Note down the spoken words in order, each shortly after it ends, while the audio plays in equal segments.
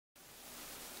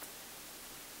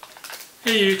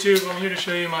Hey YouTube, I'm here to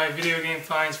show you my video game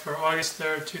finds for August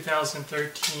 3rd,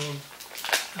 2013.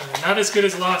 Not as good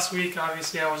as last week,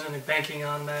 obviously I wasn't banking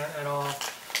on that at all.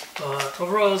 But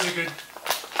overall it was a good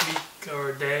week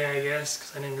or day, I guess,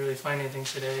 because I didn't really find anything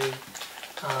today.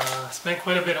 Spent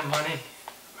quite a bit of money,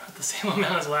 about the same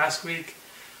amount as last week.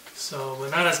 So, but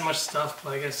not as much stuff,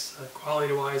 but I guess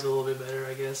quality-wise a little bit better,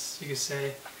 I guess you could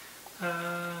say.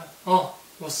 Well,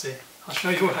 we'll see. I'll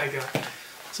show you what I got.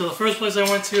 So the first place I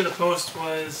went to, the post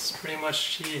was pretty much,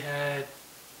 she had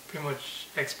pretty much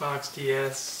Xbox,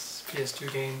 DS,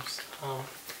 PS2 games.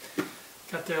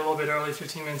 Got there a little bit early,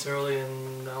 15 minutes early,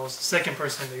 and I was the second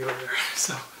person to go there.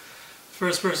 So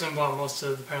first person bought most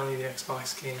of apparently the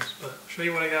Xbox games. But I'll show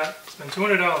you what I got. Spent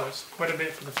 $200, quite a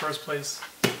bit for the first place.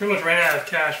 Pretty much ran out of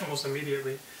cash almost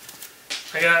immediately.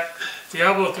 I got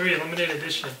Diablo 3 Limited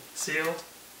Edition, sealed.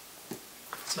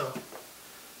 So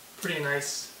pretty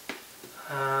nice.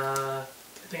 I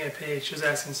think I paid, she was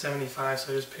asking $75,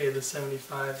 so I just paid the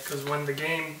 $75 because when the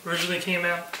game originally came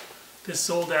out, this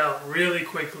sold out really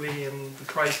quickly and the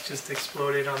price just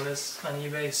exploded on this on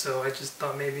eBay, so I just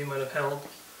thought maybe it might have held.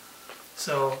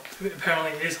 So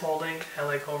apparently it is holding at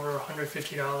like over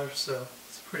 $150, so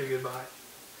it's a pretty good buy.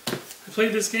 I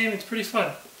played this game, it's pretty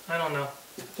fun. I don't know.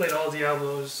 I played all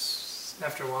Diablos.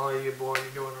 After a while you get bored,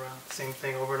 you're going around the same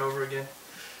thing over and over again.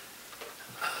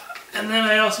 And then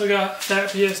I also got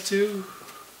that PS2,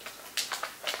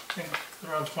 I think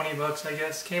around 20 bucks I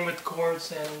guess. Came with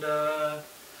cords and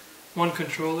one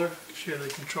controller. Actually the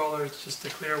controller is just a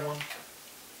clear one.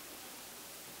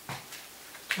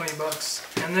 20 bucks.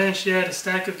 And then she had a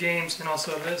stack of games and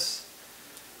also this.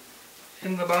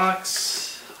 In the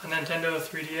box, a Nintendo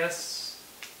 3DS,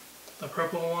 the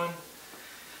purple one.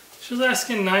 She was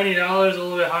asking $90, a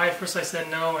little bit high. First I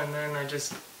said no, and then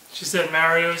she said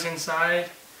Mario's inside.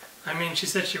 I mean, she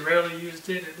said she rarely used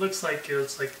it. It looks like it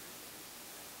was like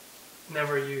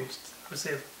never used. I would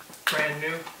say brand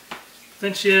new.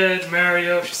 Then she had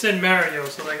Mario. She said Mario,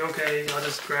 so like, okay, I'll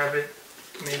just grab it.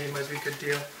 Maybe it might be a good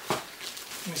deal.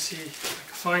 Let me see if I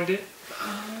can find it.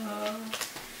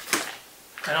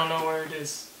 I don't know where it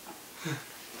is.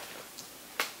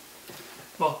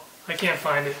 Well, I can't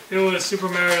find it. It was Super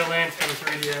Mario Land for the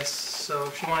 3DS,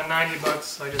 so she wanted 90 bucks,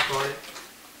 so I just bought it.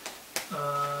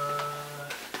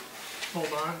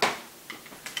 Hold on.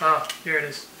 Ah, here it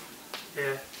is.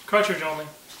 Yeah, cartridge only.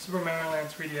 Super Mario Land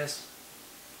 3DS.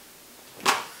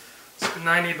 So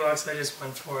 90 bucks, I just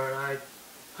went for it. I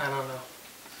don't know.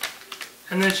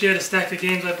 And then she had a stack of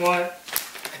games I bought.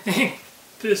 I think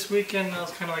this weekend I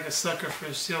was kind of like a sucker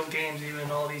for sealed games, even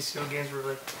all these sealed games were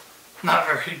like not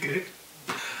very good.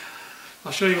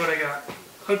 I'll show you what I got.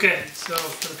 Okay, so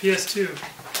for the PS2,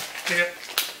 I got,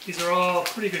 these are all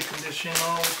pretty good condition.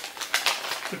 All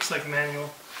looks like manual.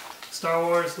 Star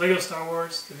Wars, Lego Star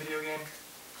Wars, the video game,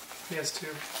 PS2.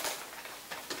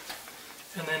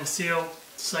 And then sealed,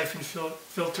 siphon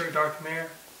filter, dark mirror.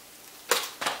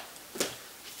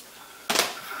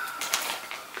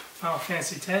 Final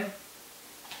Fantasy X.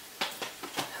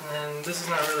 And then this is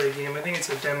not really a game, I think it's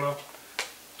a demo.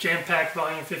 Jam Pack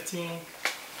Volume 15.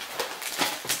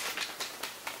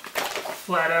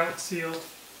 Flat out sealed.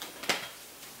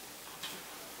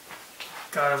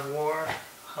 God of War.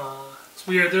 It's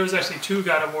weird, there was actually two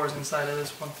God of Wars inside of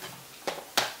this one.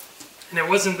 And it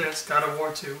wasn't this, God of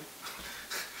War 2.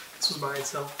 This was by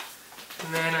itself.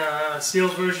 And then a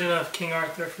sealed version of King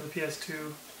Arthur for the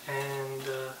PS2, and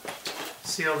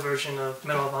sealed version of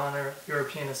Medal of Honor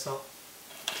European Assault.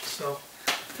 So,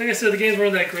 like I said, the games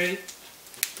weren't that great,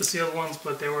 the sealed ones,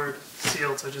 but they were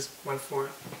sealed, so I just went for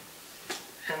it.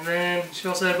 And then she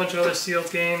also had a bunch of other sealed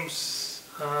games.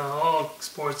 All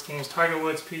sports games. Tiger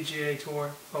Woods PGA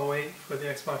Tour 08 for the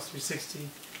Xbox 360.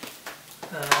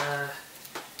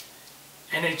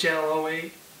 NHL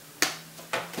 08.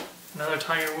 Another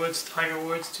Tiger Woods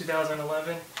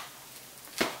 2011.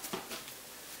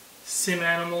 Sim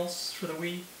Animals for the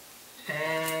Wii.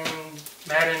 And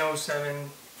Madden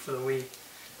 07 for the Wii.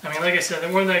 I mean, like I said,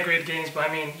 they weren't that great games, but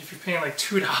I mean, if you're paying like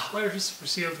 $2 for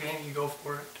sealed games, you go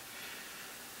for it.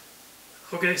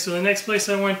 Okay, so the next place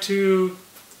I went to,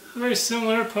 a very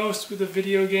similar post with the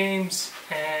video games,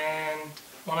 and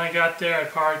when I got there I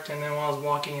parked, and then while I was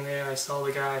walking there I saw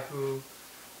the guy who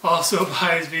also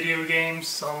buys video games,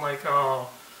 so I'm like, oh,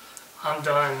 I'm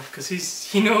done, because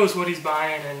he knows what he's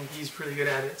buying and he's pretty good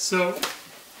at it. So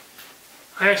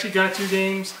I actually got two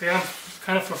games. I got them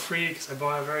kind of for free because I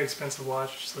bought a very expensive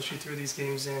watch, so she threw these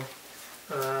games in.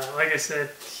 Like I said,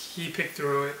 he picked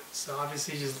through it, so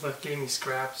obviously he just gave me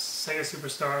scraps. Sega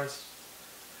Superstars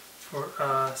for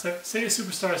Sega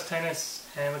Superstars Tennis,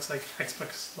 and it looks like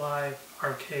Xbox Live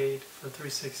Arcade for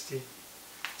 360.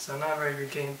 So not a very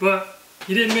good game. But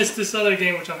you didn't miss this other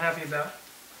game, which I'm happy about.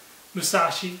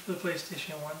 Musashi for the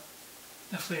PlayStation 1.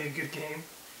 Definitely a good game.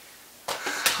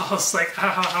 I was like, ha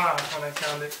ha ha, when I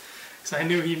found it. Because I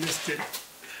knew he missed it.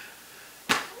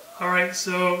 Alright,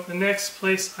 so the next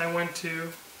place I went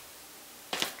to,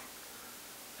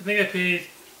 I think I paid,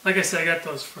 like I said, I got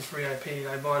those for free.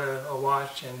 I bought a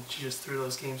watch and she just threw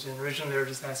those games in. Originally they were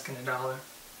just asking $1.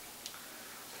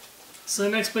 So the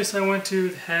next place I went to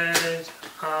had,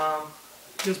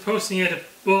 he was posting it,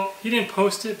 well, he didn't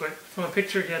post it, but from a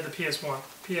picture he had the PS1,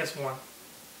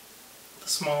 the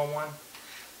small one,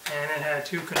 and it had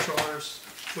 2 controllers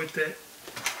with it,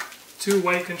 2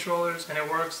 white controllers, and it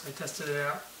works. I tested it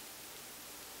out.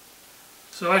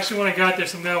 So actually when I got there,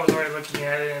 some guy was already looking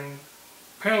at it, and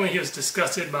apparently he was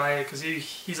disgusted by it, because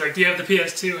he's like, do you have the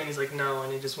PS2? And he's like, no,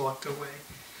 and he just walked away.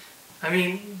 I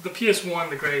mean, the PS1,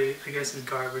 the gray, I guess, is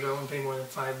garbage. I wouldn't pay more than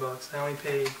 $5. I only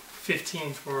paid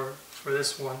 $15 for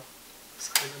this one.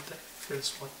 Sorry about that, for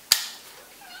this one.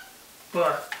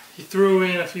 But he threw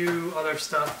in a few other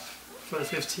stuff for the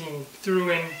 $15. He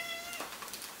threw in.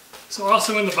 So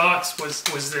also in the box was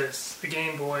this, the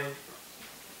Game Boy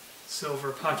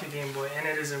Silver Pocket Game Boy, and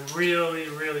it is in really,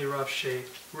 really rough shape.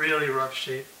 Really rough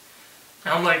shape.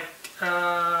 And I'm like,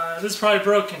 this is probably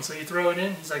broken, so you throw it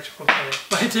in. He's like, okay.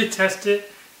 But I did test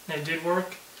it, and it did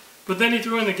work. But then he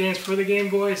threw in the games for the Game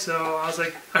Boy, so I was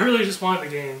like, I really just wanted the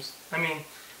games. I mean,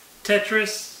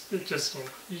 Tetris, it just,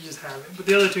 you just have it. But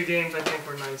the other 2 games I think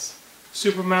were nice.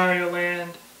 Super Mario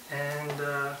Land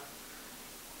and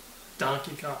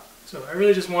Donkey Kong. So I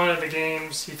really just wanted the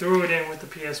games. He threw it in with the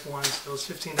PS1, so it was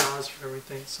 $15 for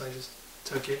everything, so I just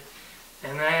took it.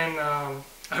 And then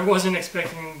I wasn't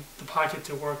expecting the Pocket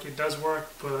to work. It does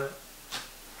work, but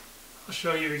I'll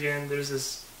show you again. There's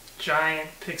this giant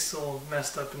pixel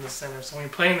messed up in the center. So when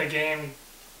you're playing the game,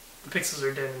 the pixels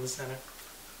are dead in the center.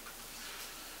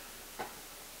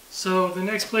 So the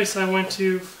next place I went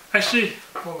to, actually,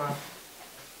 hold on.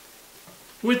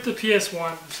 With the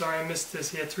PS1, I'm sorry I missed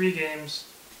this. He had 3 games.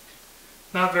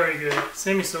 Not very good.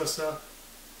 Sammy Sosa.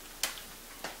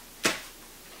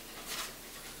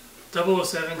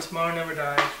 007, Tomorrow Never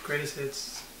Dies, Greatest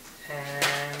Hits,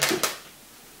 and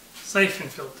Siphon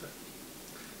Filter.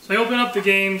 So I open up the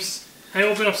games, I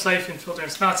open up Siphon Filter, and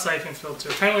it's not Siphon Filter.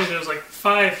 Apparently there was like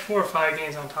 4 or 5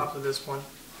 games on top of this one.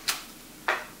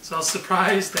 So I was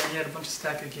surprised that he had a bunch of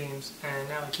stack of games, and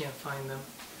now I can't find them.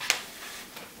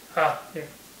 Ah, here.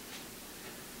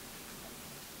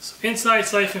 So inside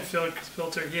Siphon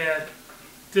Filter, he had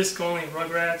disc-only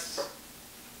Rugrats,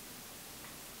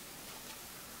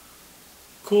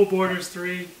 Cool Borders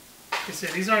 3. Like I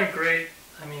said, these aren't great.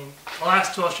 I mean, the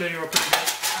last 2 I'll show you are pretty good.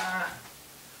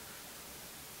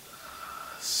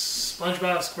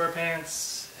 SpongeBob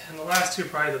SquarePants, and the last 2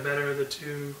 probably the better of the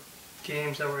 2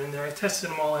 games that were in there. I tested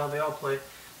them all out, they all play.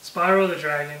 Spyro the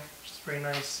Dragon, which is very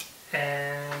nice,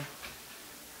 and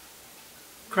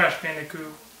Crash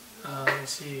Bandicoot.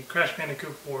 Let's see, Crash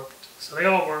Bandicoot worked. So they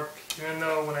all work, even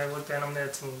though when I looked at them they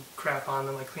had some crap on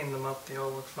them. I cleaned them up, they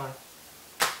all work fine.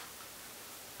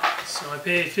 So I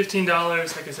paid $15,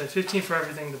 like I said, $15 for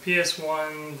everything, the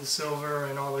PS1, the Silver,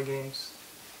 and all the games,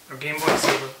 or Game Boy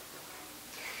Silver.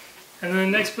 And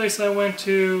then the next place I went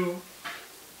to,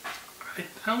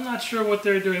 I'm not sure what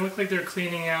they're doing. It looked like they're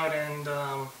cleaning out, and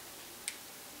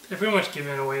they're pretty much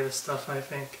giving away the stuff, I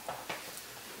think.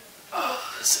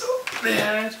 So they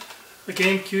had a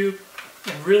GameCube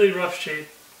in really rough shape.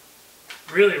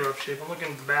 Really rough shape. I'm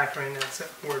looking at the back right now. It's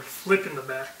that word flip in the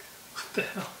back. What the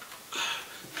hell?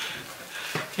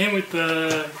 Came with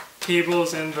the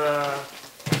cables and a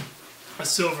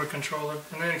silver controller.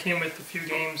 And then it came with a few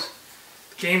games.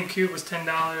 The GameCube was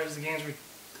 $10. The games were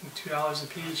 $2 a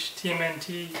piece.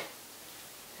 TMNT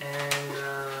and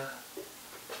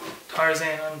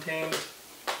Tarzan Untamed.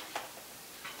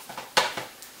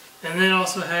 And then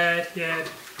also he had, I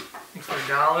think for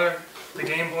 $1, the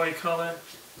Game Boy Color,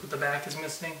 but the back is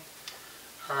missing.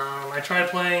 I tried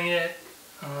playing it,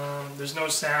 there's no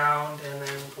sound, and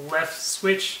then the left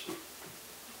switch,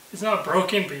 it's not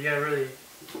broken, but you gotta really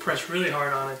press really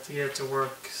hard on it to get it to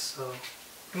work. So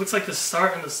it looks like the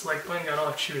start and the select button got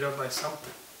all chewed up by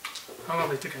something. I don't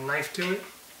know if they took a knife to it.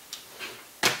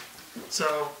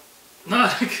 So,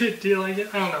 not a good deal, I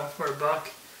guess. I don't know, for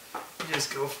 $1, you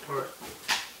just go for it.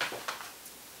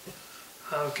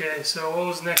 Okay, so what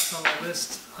was next on the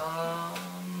list?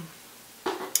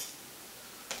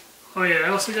 Oh yeah, I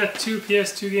also got 2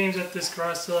 PS2 games at this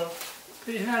garage sale.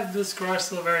 They have this garage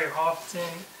sale very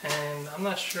often, and I'm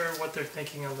not sure what they're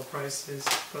thinking on the prices,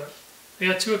 but they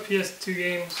got 2 PS2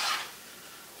 games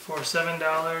for $7.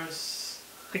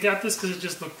 I got this because it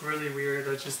just looked really weird.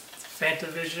 I just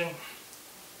Fantavision.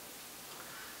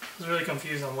 I was really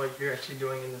confused on what you're actually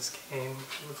doing in this game.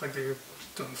 It looked like they were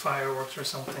doing fireworks or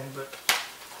something, but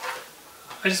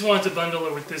I just wanted to bundle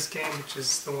it with this game, which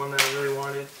is the one that I really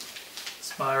wanted.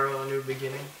 Spyro: A New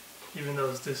Beginning, even though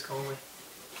it's disc only.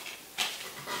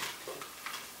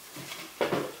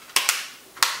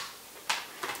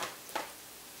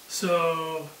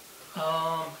 So,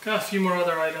 got a few more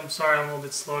other items. Sorry, I'm a little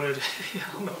bit slow today.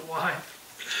 I don't know why.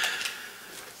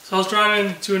 So I was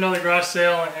driving to another garage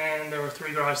sale, and there were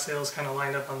 3 garage sales kind of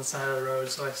lined up on the side of the road,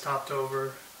 so I stopped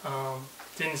over.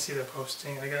 Didn't see the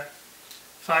posting. I got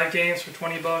 5 games for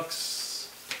 20 bucks.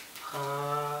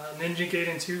 Ninja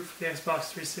Gaiden 2 for the Xbox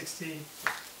 360.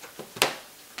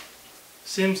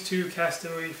 Sims 2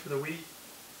 Castaway for the Wii.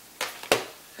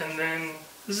 And then,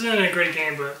 this isn't a great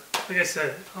game, but like I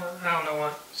said, I don't know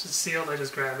what. It's just sealed, I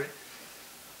just grab it.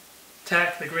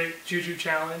 Tak, the Great Juju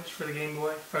Challenge for the Game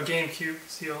Boy, or GameCube,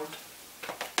 sealed.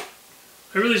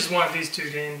 I really just wanted these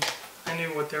 2 games. I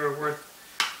knew what they were worth.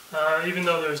 Even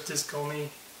though there was disc only.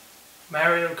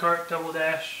 Mario Kart Double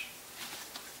Dash.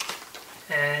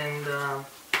 And I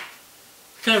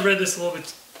kind of read this a little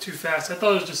bit too fast. I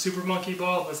thought it was just Super Monkey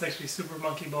Ball, but it's actually Super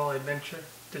Monkey Ball Adventure,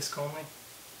 disc only.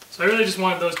 So I really just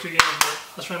wanted those 2 games, but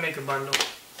I was trying to make a bundle.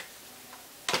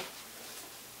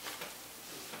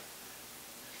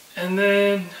 And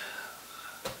then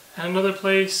at another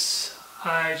place,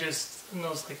 I was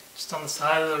like just on the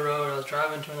side of the road. I was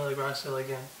driving to another garage sale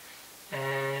again,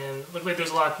 and it looked like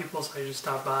there's a lot of people, so I just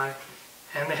stopped by.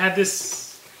 And they had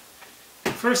this.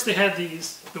 First, they had the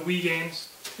Wii games.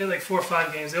 They had like 4 or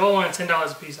 5 games. They all wanted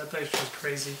 $10 a piece. I thought it was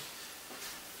crazy.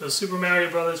 There was Super Mario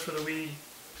Brothers for the Wii,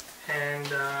 and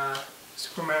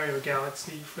Super Mario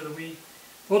Galaxy for the Wii.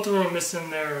 Both of them were missing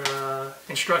their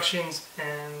instructions,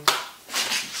 and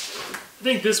I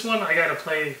think this one I gotta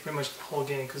play pretty much the whole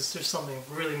game because there's something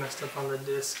really messed up on the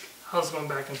disc. I was going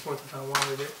back and forth if I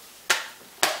wanted it.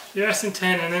 She asked in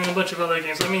 10, and then a bunch of other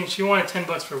games. I mean, she wanted 10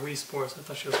 bucks for Wii Sports. I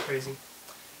thought she was crazy.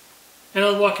 And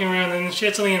I was walking around, and she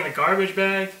had something in the garbage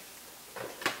bag.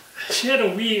 She had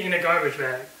a Wii in a garbage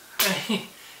bag. I mean,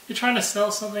 you're trying to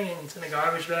sell something and it's in a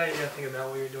garbage bag, you gotta think about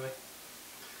what you're doing.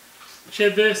 She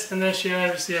had this, and then she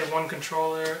obviously had 1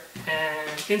 controller,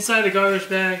 and inside the garbage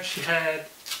bag she had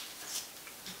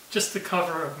just the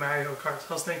cover of Mario Kart. So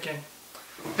I was thinking,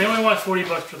 they only want 40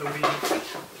 bucks for the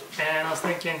Wii, and I was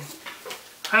thinking,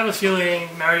 I have a feeling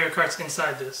Mario Kart's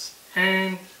inside this,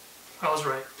 and I was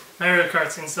right. Mario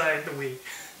Kart's inside the Wii.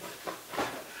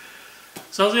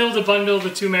 So I was able to bundle the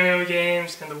 2 Mario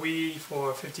games and the Wii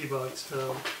for 50 bucks.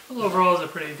 So overall, it's a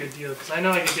pretty good deal because I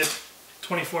know I could get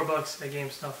 24 bucks at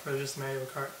GameStop for just Mario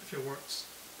Kart if it works.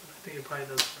 But I think it probably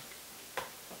does work.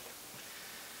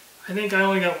 I think I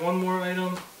only got 1 more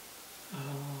item.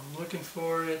 I'm looking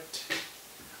for it.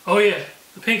 Oh yeah,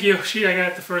 the Pink Yoshi I got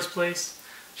at the first place.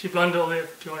 She bundled it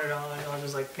for $200. I was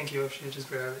just like, Pink Yoshi, just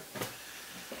grab it.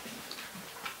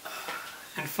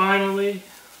 And finally,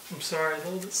 I'm sorry, a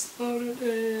little bit slow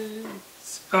today.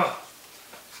 Oh,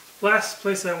 last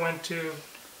place I went to,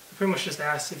 I pretty much just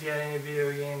asked if you had any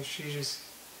video games. She just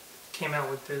came out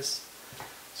with this.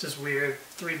 It's just weird.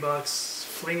 $3,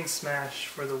 Fling Smash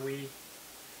for the Wii.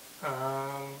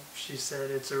 She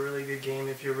said it's a really good game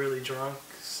if you're really drunk,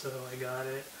 so I got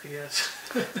it, I guess.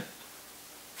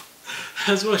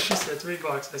 That's what she said,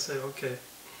 $3. I said, okay.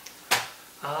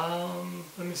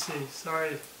 Let me see,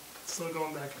 sorry, still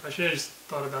going back. I should have just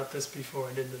thought about this before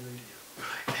I did the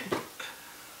video.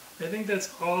 I think that's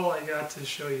all I got to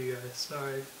show you guys.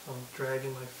 Sorry, I'm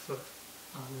dragging my foot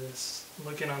on this,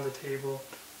 looking on the table.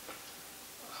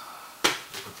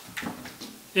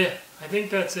 Yeah, I think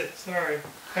that's it. Sorry.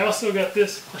 I also got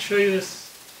this. I'll show you this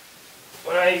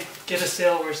when I get a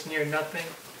sale where it's near nothing.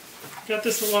 I got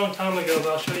this a long time ago, but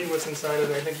I'll show you what's inside of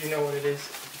it. I think you know what it is.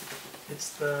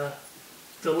 It's the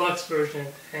deluxe version,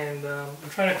 and I'm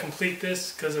trying to complete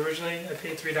this because originally I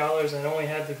paid $3 and I only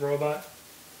had the robot.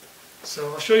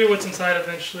 So I'll show you what's inside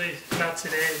eventually. Not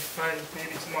today, probably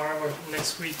maybe tomorrow or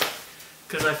next week,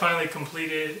 because I finally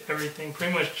completed everything.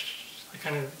 Pretty much.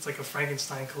 It's like a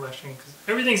Frankenstein collection because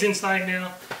everything's inside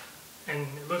now and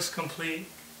it looks complete,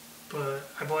 but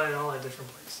I bought it all at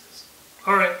different places.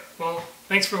 Alright, well,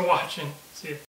 thanks for watching. See ya.